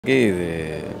இது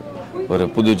ஒரு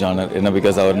புது ஜானர் என்ன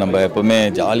பிகாஸ் அவர் நம்ம எப்பவுமே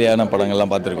ஜாலியான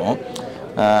படங்கள்லாம் பார்த்துருக்கோம்.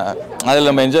 அதில்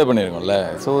நம்ம என்ஜாய் பண்ணியிருக்கோம்ல.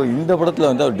 ஸோ இந்த படத்தில்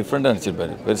வந்து அவர் டிஃப்ரெண்ட்டாக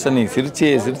நடிச்சிருப்பார். பெருசாக நீ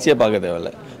சிரிச்சியே பார்க்க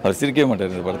தேவையில்ல. அவர் சிரிக்கவே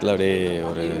மாட்டார் இந்த படத்தில். அப்படியே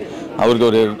ஒரு அவருக்கு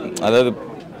ஒரு அதாவது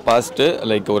பாஸ்ட்டு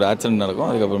லைக் ஒரு ஆக்சிடென்ட் நடக்கும்,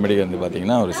 அதுக்கப்புறமேட்டுக்கு வந்து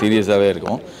பார்த்திங்கன்னா ஒரு சீரியஸாகவே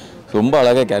இருக்கும். ரொம்ப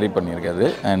அழகாக கேரி பண்ணியிருக்காரு.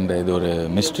 அண்ட் இது ஒரு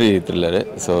மிஸ்ட்ரி த்ரில்லரு.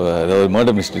 ஸோ அதாவது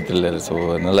மர்டர் மிஸ்ட்ரி த்ரில்லர். ஸோ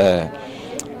அதனால்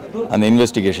அந்த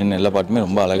இன்வெஸ்டிகேஷன் எல்லா பாட்டுமே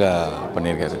ரொம்ப அழகாக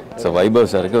பண்ணியிருக்காரு. ஸோ வைபவ்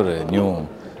சாருக்கு ஒரு நியூ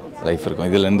லைஃப் இருக்கும்.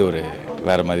 இதுலேருந்து ஒரு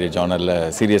வேறு மாதிரி ஜானரில்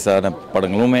சீரியஸான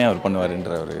படங்களுமே அவர்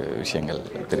பண்ணுவார்ன்ற ஒரு விஷயங்கள்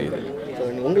தெரியுது.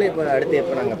 உங்களை இப்போ அடுத்து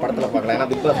எப்போ நாங்கள் படத்தில் பார்க்கலாம்? ஏன்னா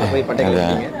பிக் பாஸ் போய் பட்டம்.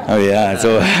 அப்படியா?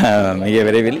 ஸோ மிக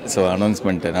விரைவில்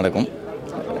அனௌன்ஸ்மெண்ட் நடக்கும்.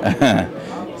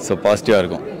 ஸோ பாசிட்டிவாக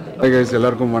இருக்கும்.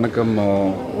 எல்லாருக்கும் வணக்கம்.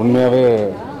 உண்மையாகவே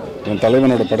என்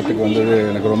தலைவனோட படத்துக்கு வந்தது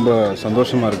எனக்கு ரொம்ப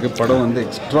சந்தோஷமாக இருக்குது. படம் வந்து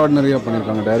எக்ஸ்ட்ராடினரியாக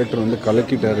பண்ணியிருக்காங்க. டைரக்டர் வந்து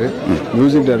கலக்கிட்டாரு.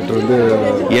 மியூசிக் டைரக்டர் வந்து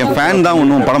என் ஃபேன் தான்.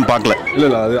 ஒன்றும் படம் பார்க்கல.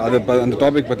 இல்லை அந்த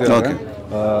டாபிக் பற்றி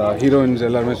ஹீரோயின்ஸ்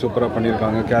எல்லாருமே சூப்பராக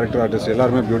பண்ணியிருக்காங்க. கேரக்டர் ஆர்டிஸ்ட்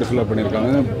எல்லாருமே பியூட்டிஃபுல்லாக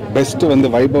பண்ணியிருக்காங்க. பெஸ்ட்டு வந்து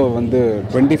வைபவ் வந்து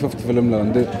 25th ஃபிலிமில்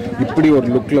வந்து இப்படி ஒரு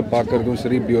லுக்கில் பார்க்குறதும்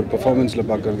சரி, இப்படி ஒரு பெர்ஃபார்மன்ஸில்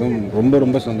பார்க்குறதும் ரொம்ப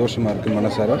ரொம்ப சந்தோஷமாக இருக்குது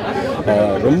மனசார.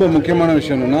 ரொம்ப முக்கியமான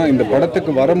விஷயம் என்னென்னா, இந்த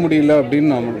படத்துக்கு வர முடியல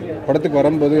அப்படின்னு நான் படத்துக்கு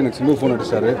வரும்போது எனக்கு சிம்பு ஃபோன்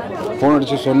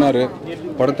அடித்து சொன்னார்,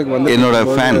 படத்துக்கு வந்து என்னோட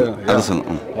ஃபேன்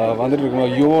வந்துட்டு இருக்கணும்,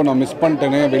 ஐயோ நான் மிஸ்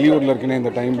பண்ணிட்டேனே, வெளியூரில் இருக்கேனே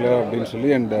இந்த டைமில் அப்படின்னு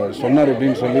சொல்லி அண்ட் சொன்னார்.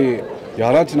 எப்படின்னு சொல்லி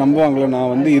யாராச்சும் நம்புவாங்களோ, நான்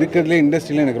வந்து இருக்கிறதுலே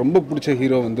இண்டஸ்ட்ரியில் எனக்கு ரொம்ப பிடிச்ச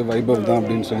ஹீரோ வந்து வைபவ் தான்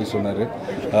அப்படின்னு சொல்லி சொன்னார்.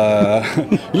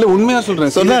 இல்லை உண்மையாக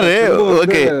சொல்கிறேன், சொன்னார்.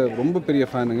 ஓகே, ரொம்ப பெரிய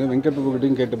ஃபேனுங்க. வெங்கட் பிரபு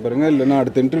கிட்டையும் கேட்டு பாருங்க, இல்லைன்னா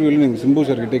அடுத்த இன்டர்வியூவில் நீங்கள் சிம்பு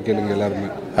சார் கிட்டே கேளுங்க எல்லாருமே.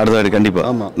 அடுத்த கண்டிப்பாக.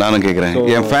 ஆமாம், நானும் கேட்குறேன்.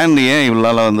 என் ஃபேன் ஏன்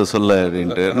இவ்வளோ வந்து சொல்ல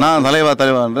அப்படின்ட்டு. நான்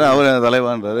தலைவான்ற அவர்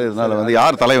தலைவான்றாரு. இதனால வந்து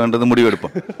யார் தலைவன்றது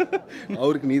முடிவெடுப்போம்.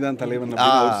 அவருக்கு நீ தான் தலைவன்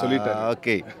சொல்லிட்டார்.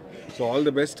 Okay, so all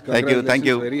the best.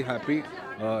 Thank you. Very happy.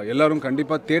 எல்லாரும்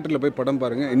கண்டிப்பாக தியேட்டரில் போய் படம்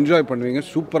பாருங்கள், என்ஜாய் பண்ணுவீங்க.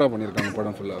 சூப்பராக பண்ணியிருக்காங்க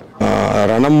படம் ஃபுல்லாக.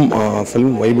 ரணம்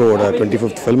ஃபிலிம் வைபவோட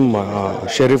 25th ஃபிலிம்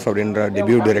ஷெரீஃப் அப்படின்ற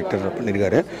டெபியூ டைரக்டர்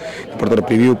பண்ணியிருக்காரு. படத்தோட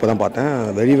ப்ரிவியூ இப்போ தான் பார்த்தேன்.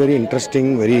 Very very interesting,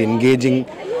 very engaging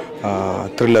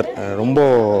thriller. ரொம்ப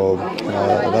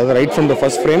அதாவது right from the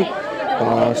first frame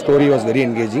story was very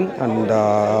engaging and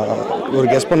ஒரு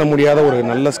கெஸ் பண்ண முடியாத ஒரு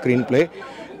நல்ல screen play.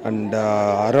 And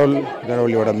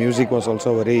அரவலியோட music was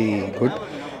also very good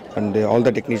and all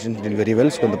the technicians did very well.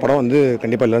 So இந்த படம் வந்து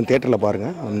கண்டிப்பாக எல்லாரும் தியேட்டரில்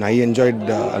பாருங்கள். and I enjoyed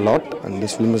a lot and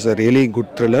this film is a really good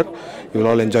thriller. You will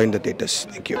all enjoy in the theaters.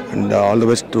 Thank you and all the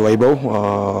best to Vaibhav.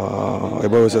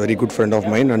 Vaibhav is a very good friend of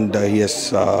mine and he has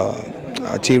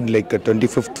achieved like a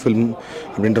 25th film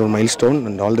அப்படின்ற ஒரு milestone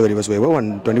and all the very best Vaibhav. and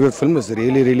 25th film is a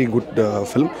really really good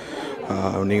film.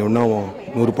 நீங்கள் இன்னும்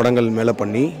 100 படங்கள் மேலே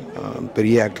பண்ணி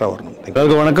பெரிய ஆக்டராக வரணும்.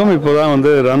 எல்லாருக்கும் வணக்கம். இப்போ தான்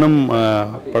வந்து ரணம்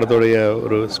படத்தோடைய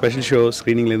ஒரு ஸ்பெஷல் ஷோ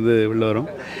ஸ்க்ரீனிங்லேருந்து வெளில வரும்.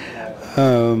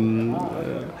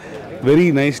 வெரி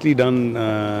நைஸ்லி டன்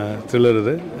த்ரில்லர்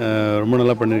இது. ரொம்ப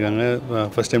நல்லா பண்ணியிருக்காங்க.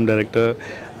 ஃபஸ்ட் டைம் டைரக்டர்,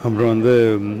 அப்புறம் வந்து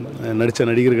நடித்த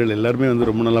நடிகர்கள் எல்லாருமே வந்து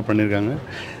ரொம்ப நல்லா பண்ணியிருக்காங்க.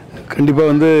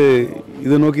 கண்டிப்பாக வந்து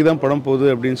இதை நோக்கி தான் படம் போகுது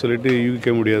அப்படின்னு சொல்லிட்டு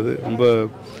யூகிக்க முடியாது. ரொம்ப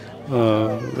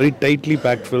வெரி டைட்லி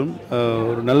பேக்ட் ஃபிலிம்.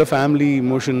 ஒரு நல்ல ஃபேமிலி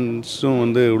இமோஷன்ஸும்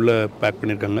வந்து உள்ளே பேக்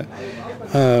பண்ணியிருக்காங்க.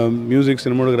 மியூசிக்,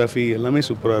 சினிமோட்டோகிராஃபி எல்லாமே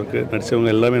சூப்பராக இருக்குது. நடித்தவங்க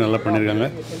எல்லாமே நல்லா பண்ணியிருக்காங்க.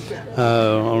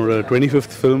 அவனோட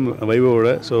 25th ஃபிலிம்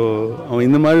வைபவோட. ஸோ அவன்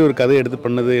இந்த மாதிரி ஒரு கதையை எடுத்து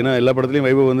பண்ணது, ஏன்னா எல்லா படத்துலையும்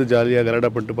வைபவ் வந்து ஜாலியாக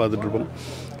கரெக்டாக பட்டு பார்த்துட்ருப்போம்.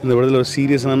 இந்த படத்தில் ஒரு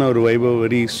சீரியஸான ஒரு வைபவ்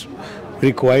வெரி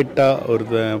குவைட்டாக ஒரு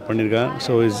பண்ணியிருக்கான்.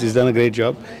 So is done a great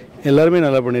job. எல்லாருமே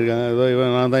நல்லா பண்ணியிருக்காங்க. ஏதோ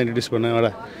இவன் நான் தான் இன்ட்ரடியூஸ் பண்ணேன்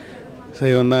வாடா, ஸோ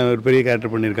இவன் தான் ஒரு பெரிய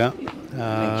கேரக்டர் பண்ணியிருக்கான்.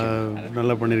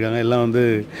 நல்லா பண்ணியிருக்காங்க. எல்லாம் வந்து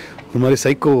ஒரு மாதிரி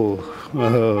சைக்கோ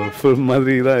ஃபிலிம்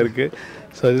மாதிரி தான் இருக்குது.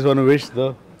 ஸோ திஸ் ஒன் விஷ் தோ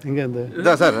எங்கே அந்த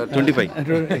இதான் sir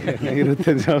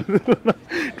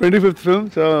 25th film.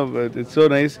 So it's so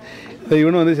nice.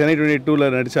 இவனும் வந்து சென்னை 22ல்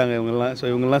நடித்தாங்க இவங்கெல்லாம். ஸோ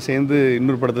இவங்கெல்லாம் சேர்ந்து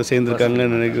இன்னொரு படத்தை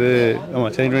சேர்ந்துருக்காங்கன்னு நினைக்கிறது.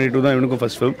 ஆமாம், சென்னை 22 தான் இவனுக்கும்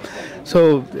ஃபஸ்ட் ஃபிலிம். ஸோ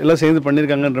எல்லாம் சேர்ந்து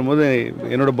பண்ணியிருக்காங்கன்ற போது,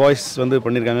 என்னோடய பாய்ஸ் வந்து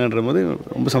பண்ணியிருக்காங்கன்ற போது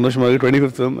ரொம்ப சந்தோஷமாக இருக்குது.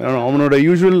 25th film. அவனோட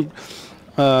யூஸ்வல்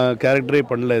கேரக்டரே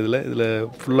பண்ணல. இதில்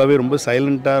ஃபுல்லாகவே ரொம்ப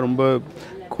சைலண்ட்டாக, ரொம்ப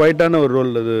குவைட்டான ஒரு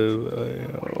ரோல். அது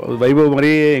வைபவ்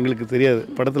மாதிரியே எங்களுக்கு தெரியாது.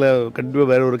 படத்தில் கண்டிப்பாக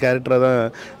வேறு ஒரு கேரக்டராக தான்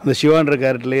அந்த சிவான்ற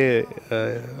கேரக்டர்லேயே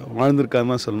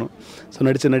வாழ்ந்திருக்கான்னு தான் சொல்லணும். ஸோ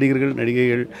நடித்த நடிகர்கள்,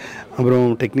 நடிகைகள், அப்புறம்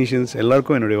டெக்னீஷியன்ஸ்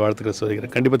எல்லாருக்கும் என்னுடைய வாழ்த்துக்களை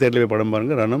சொல்லிக்கிறேன். கண்டிப்பாக தேட்டரில் போய் படம்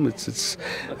பாருங்கள். ரணம் இட்ஸ்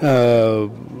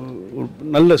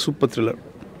நல்ல super thriller.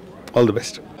 All the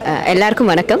best.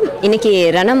 எல்லாருக்கும் வணக்கம். இன்றைக்கி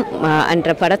ரணம்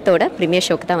என்ற படத்தோட ப்ரீமியர்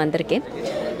ஷோக்கு தான் வந்திருக்கேன்.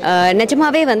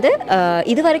 நிஜமாவே வந்து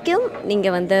இது வரைக்கும்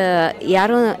நீங்கள் வந்து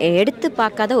யாரும் எடுத்து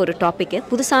பார்க்காத ஒரு டாப்பிக்கு,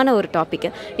 புதுசான ஒரு டாப்பிக்கு.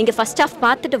 நீங்கள் ஃபஸ்ட் ஹாஃப்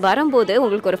பார்த்துட்டு வரும்போது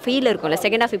உங்களுக்கு ஒரு ஃபீல் இருக்கும்ல,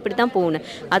 செகண்ட் ஹாஃப் இப்படி தான் போகணும்,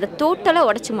 அதை டோட்டலாக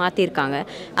உடச்சி மாற்றிருக்காங்க.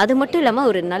 அது மட்டும் இல்லாமல்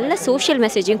ஒரு நல்ல சோஷியல்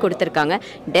மெசேஜையும் கொடுத்துருக்காங்க.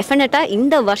 டெஃபினட்டாக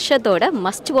இந்த வருஷத்தோட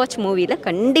மஸ்ட் வாட்ச் மூவியில்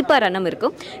கண்டிப்பாக ரணம்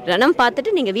இருக்கும். ரணம்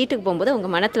பார்த்துட்டு நீங்கள் வீட்டுக்கு போகும்போது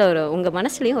உங்கள்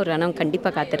மனசுலையும் ஒரு ரணம்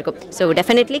கண்டிப்பாக காத்திருக்கும். So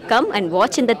definitely come and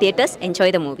watch in the theatres,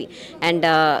 enjoy the movie. And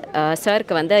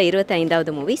சாருக்கு வந்து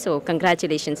 25வது movie. So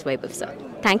congratulations Vaibhav sir.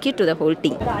 Thank you to the whole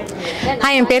team.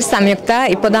 Hi, என் பேர் சம்யுக்தா.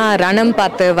 இப்போ தான் ரணம்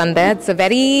பார்த்து வந்தேன். It's a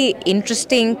very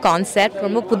interesting concept.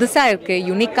 ரொம்ப புதுசாக இருக்குது,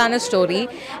 யூனிக்கான ஸ்டோரி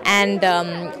அண்ட்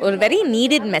ஒரு வெரி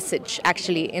நீடட் மெசேஜ்.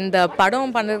 ஆக்சுவலி இந்த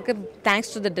படம் பண்ணுறதுக்கு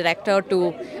thanks to the director to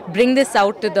bring this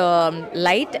out to the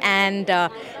light. And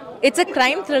it's a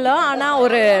crime thriller, ஆனால்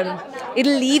ஒரு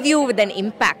it'll leave you with an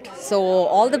impact. So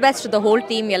all the best to the whole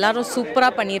team. எல்லாரும்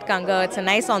சூப்பராக பண்ணியிருக்காங்க. It's a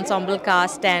nice ensemble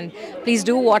cast and please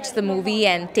do watch the movie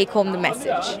and take home the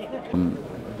message.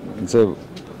 It's a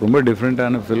ரொம்ப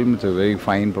டிஃப்ரெண்ட்டான film. It's a very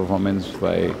fine performance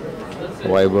by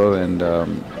Vaibhav and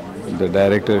the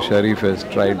director Sharif has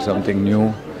tried something new,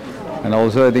 and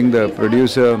also I think the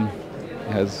producer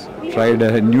has tried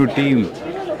a new team.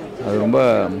 அது ரொம்ப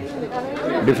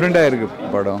டிஃப்ரெண்ட்டாக இருக்குது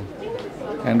படம்.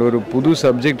 And ஒரு புது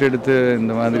subject எடுத்து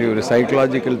இந்த மாதிரி ஒரு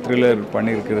சைக்கலாஜிக்கல் த்ரில்லர்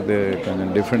பண்ணியிருக்கிறது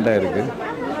கொஞ்சம் டிஃப்ரெண்ட்டாக இருக்குது.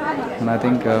 And I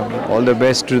think all the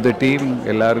best to the team.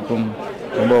 எல்லாருக்கும்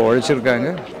ரொம்ப உழைச்சிருக்காங்க,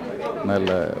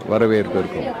 நல்ல வரவேற்பு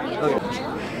இருக்கும்.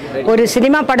 ஒரு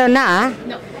சினிமா படம்னா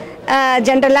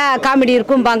ஜென்ரலாக காமெடி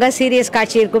இருக்கும்பாங்க, சீரியஸ்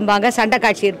காட்சி இருக்கும்பாங்க, சண்டை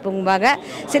காட்சி இருக்கும்பாங்க.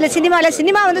 சில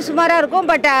சினிமா வந்து சுமாராக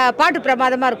இருக்கும், பட் பாட்டு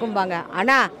பிரமாதமாக இருக்கும்பாங்க.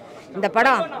 ஆனால் இந்த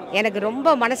படம் எனக்கு ரொம்ப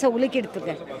மனசை உலுக்கி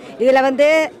எடுத்துருக்கு. இதில் வந்து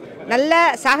நல்ல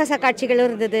சாகச காட்சிகள்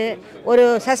இருந்தது, ஒரு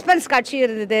சஸ்பென்ஸ் காட்சி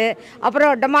இருந்தது,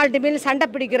 அப்புறம் டமால் டிமில் சண்டை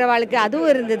பிடிக்கிறவாளுக்கு அதுவும்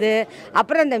இருந்தது.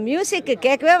 அப்புறம் அந்த மியூசிக்கு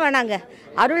கேட்கவே வேணாங்க.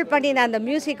 அருள் பண்ணின அந்த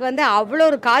மியூசிக் வந்து அவ்வளோ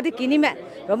ஒரு காதுக்கு இனிமை,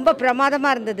 ரொம்ப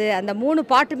பிரமாதமாக இருந்தது. அந்த 3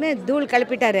 பாட்டுமே தூள்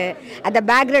கிளப்பிட்டாரு. அந்த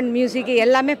பேக்ரவுண்ட் மியூசிக்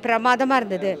எல்லாமே பிரமாதமாக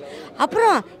இருந்தது.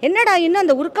 அப்புறம் என்னடா இன்னும்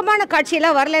அந்த உருக்கமான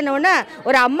காட்சியெல்லாம் வரலன்னொன்னே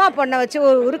ஒரு அம்மா பொண்ணை வச்சு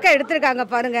ஒரு உருக்கம் எடுத்திருக்காங்க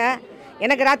பாருங்கள்.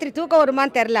 எனக்கு ராத்திரி தூக்கம்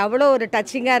வருமானு தெரில, அவ்வளோ ஒரு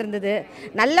டச்சிங்காக இருந்தது.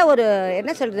 நல்ல ஒரு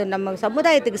என்ன சொல்கிறது, நம்ம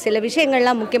சமுதாயத்துக்கு சில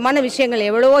விஷயங்கள்லாம் முக்கியமான விஷயங்கள்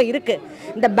எவ்வளவோ இருக்குது.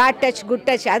 இந்த பேட் டச் குட்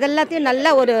டச் அதெல்லாத்தையும்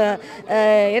நல்ல ஒரு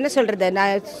என்ன சொல்கிறது,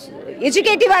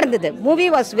 எஜுகேட்டிவாக இருந்தது. Movie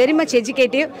was very much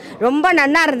educative. ரொம்ப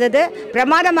நன்னா இருந்தது,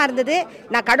 பிரமாதமாக இருந்தது.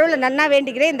 நான் கடவுளை நன்னா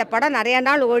வேண்டிக்கிறேன், இந்த படம் நிறையா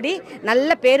நாள் ஓடி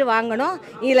நல்ல பேர் வாங்கணும்.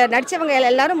 இதில் நடித்தவங்க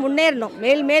எல்லாரும் முன்னேறணும்,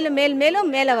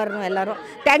 மேலும் மேலே வரணும் எல்லாரும்.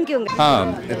 தேங்க்யூங்க.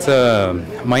 It's a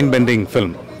mind bending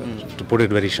film, to put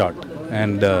it very short.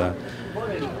 And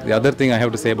the other thing I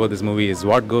have to say about this movie is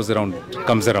what goes around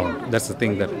comes around. That's the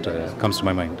thing that comes to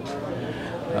my mind.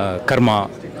 Karma,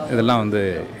 idella vandu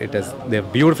they have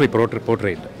beautifully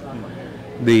portrayed.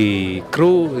 The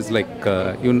crew is like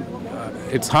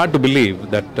it's hard to believe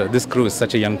that this crew is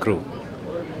such a young crew,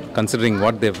 considering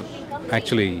what they've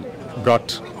actually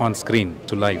brought on screen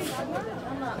to life.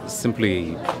 Simply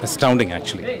astounding,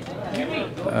 actually.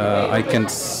 I can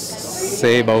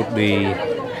say about the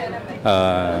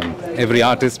every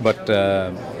artist, but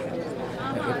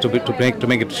to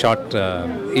make it short,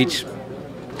 each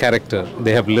character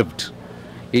they have lived.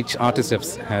 Each artist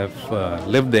have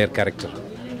lived their character,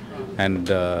 and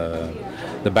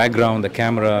the background, the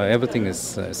camera, everything is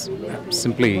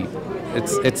simply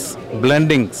it's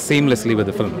blending seamlessly with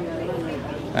the film,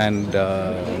 and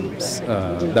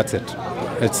that's it.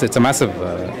 It's a massive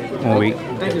movie.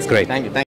 It's great. Thank you.